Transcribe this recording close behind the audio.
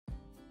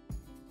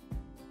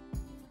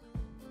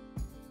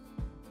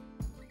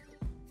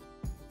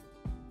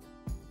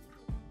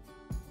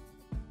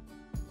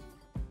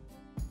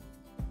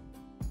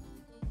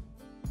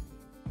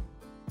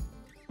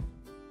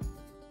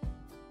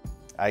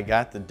I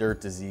got the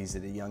dirt disease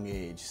at a young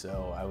age,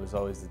 so I was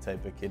always the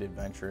type of kid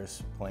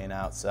adventurous, playing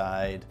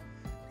outside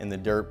in the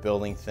dirt,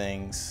 building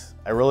things.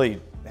 I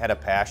really had a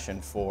passion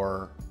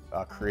for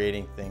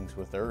creating things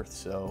with earth,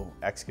 so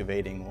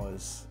excavating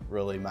was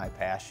really my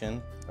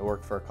passion. I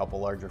worked for a couple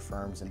larger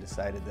firms and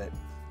decided that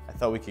I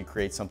thought we could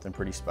create something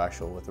pretty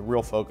special with a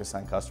real focus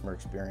on customer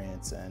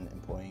experience and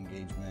employee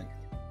engagement.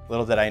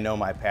 Little did I know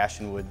my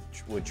passion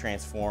would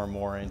transform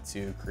more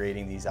into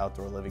creating these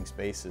outdoor living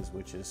spaces,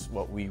 which is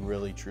what we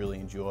really truly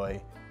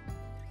enjoy.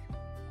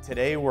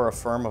 Today we're a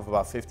firm of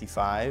about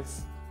 55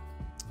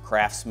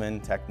 craftsmen,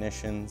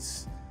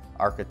 technicians,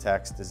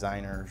 architects,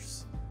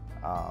 designers,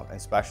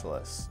 and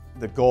specialists.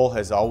 The goal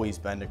has always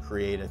been to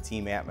create a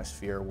team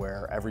atmosphere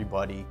where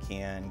everybody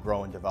can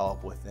grow and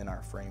develop within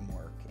our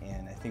framework.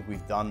 And I think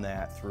we've done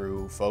that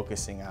through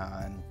focusing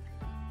on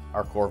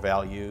our core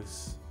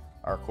values,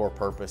 our core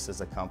purpose as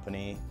a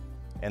company,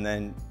 and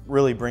then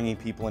really bringing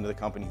people into the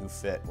company who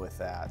fit with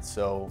that.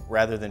 So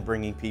rather than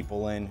bringing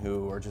people in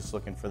who are just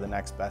looking for the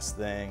next best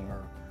thing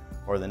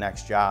or the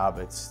next job,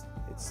 it's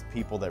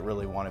people that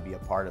really want to be a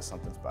part of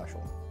something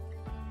special.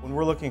 When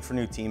we're looking for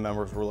new team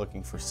members, we're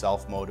looking for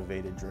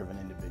self-motivated, driven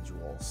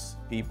individuals.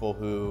 People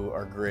who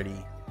are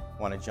gritty,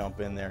 want to jump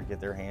in there, get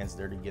their hands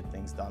dirty, get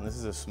things done. This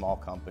is a small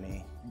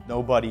company.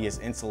 Nobody is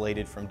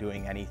insulated from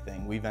doing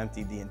anything. We've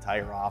emptied the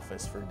entire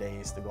office for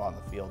days to go out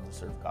in the field to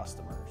serve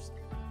customers.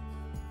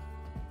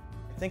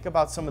 I think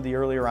about some of the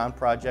earlier on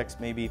projects,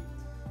 maybe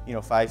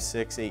 5,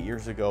 6, 8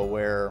 years ago,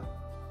 where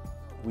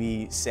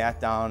we sat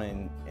down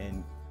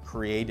and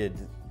created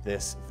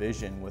this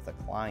vision with a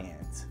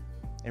client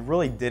and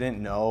really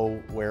didn't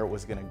know where it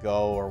was going to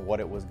go or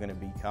what it was going to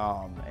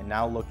become. And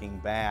now looking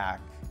back,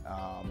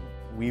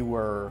 we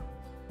were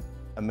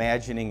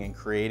imagining and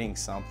creating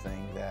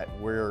something that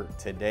we're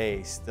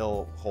today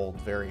still hold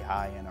very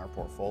high in our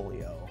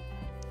portfolio.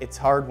 It's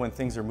hard when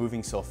things are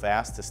moving so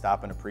fast to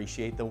stop and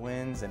appreciate the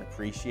wins and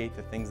appreciate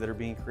the things that are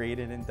being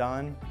created and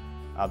done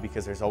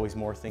because there's always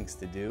more things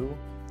to do.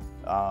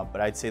 But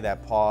I'd say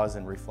that pause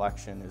and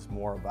reflection is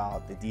more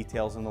about the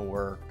details in the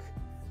work,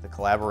 the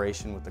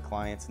collaboration with the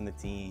clients and the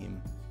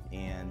team,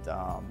 and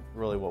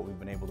really what we've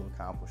been able to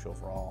accomplish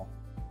overall.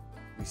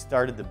 We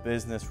started the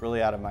business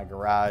really out of my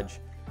garage.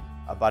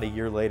 About a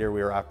year later,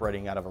 we were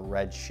operating out of a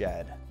red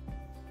shed.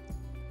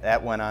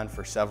 That went on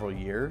for several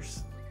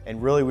years,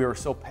 and really we were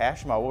so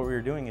passionate about what we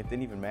were doing, it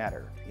didn't even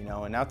matter.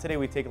 And now today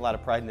we take a lot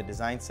of pride in the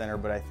design center,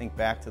 but I think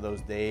back to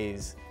those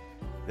days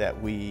that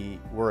we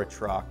were a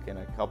truck and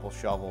a couple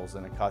shovels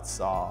and a cut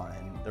saw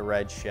and the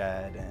red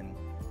shed, and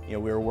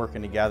we were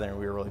working together and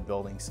we were really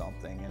building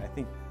something. And I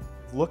think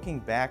looking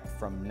back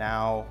from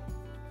now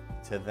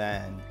to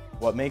then,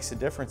 what makes a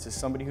difference is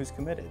somebody who's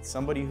committed,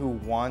 somebody who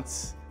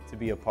wants to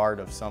be a part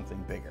of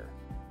something bigger.